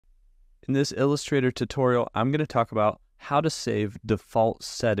In this Illustrator tutorial, I'm going to talk about how to save default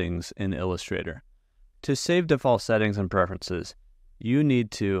settings in Illustrator. To save default settings and preferences, you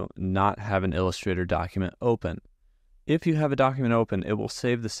need to not have an Illustrator document open. If you have a document open, it will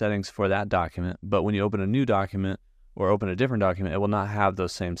save the settings for that document, but when you open a new document or open a different document, it will not have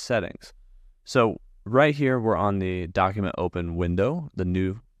those same settings. So right here, we're on the document open window, the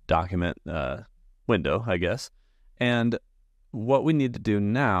new document window, I guess. And what we need to do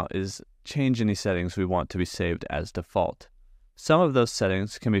now is change any settings we want to be saved as default. Some of those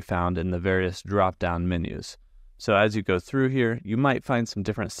settings can be found in the various drop-down menus. So as you go through here, you might find some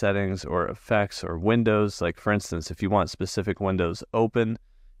different settings or effects or windows. Like for instance, if you want specific windows open,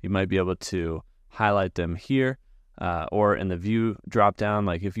 you might be able to highlight them here or in the view drop-down.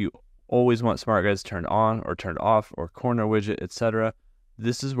 Like if you always want Smart Guides turned on or turned off or corner widget, etc.,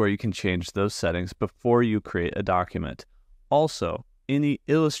 this is where you can change those settings before you create a document. Also, any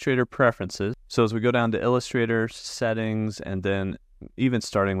Illustrator preferences. So as we go down to Illustrator settings and then even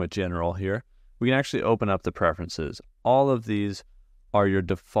starting with general here, we can actually open up the preferences. All of these are your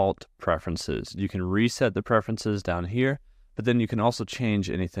default preferences. You can reset the preferences down here, but then you can also change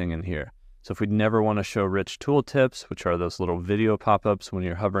anything in here. So if we never want to show rich tooltips, which are those little video pop-ups when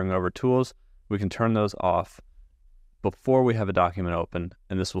you're hovering over tools, we can turn those off before we have a document open,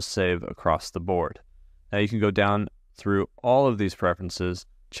 and this will save across the board. Now you can go down through all of these preferences,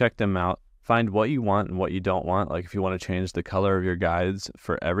 check them out, find what you want and what you don't want. Like if you want to change the color of your guides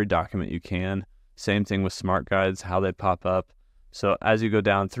for every document, you can. Same thing with Smart Guides, how they pop up. So as you go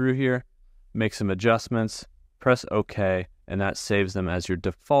down through here, make some adjustments, press OK, and that saves them as your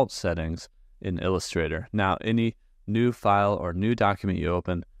default settings in Illustrator. Now, any new file or new document you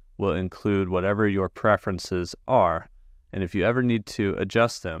open will include whatever your preferences are. And if you ever need to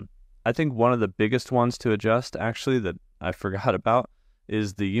adjust them, I think one of the biggest ones to adjust, actually, that I forgot about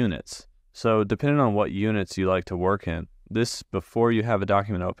is the units. So depending on what units you like to work in, this, before you have a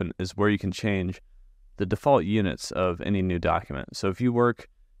document open, is where you can change the default units of any new document. So if you work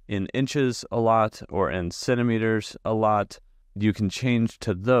in inches a lot or in centimeters a lot, you can change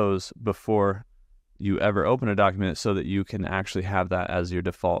to those before you ever open a document so that you can actually have that as your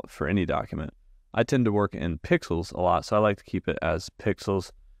default for any document. I tend to work in pixels a lot, so I like to keep it as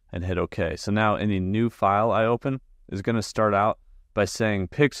pixels and hit OK. So now any new file I open is going to start out by saying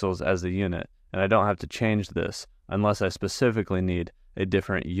pixels as the unit, and I don't have to change this unless I specifically need a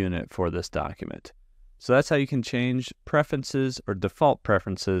different unit for this document. So that's how you can change preferences or default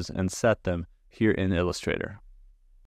preferences and set them here in Illustrator.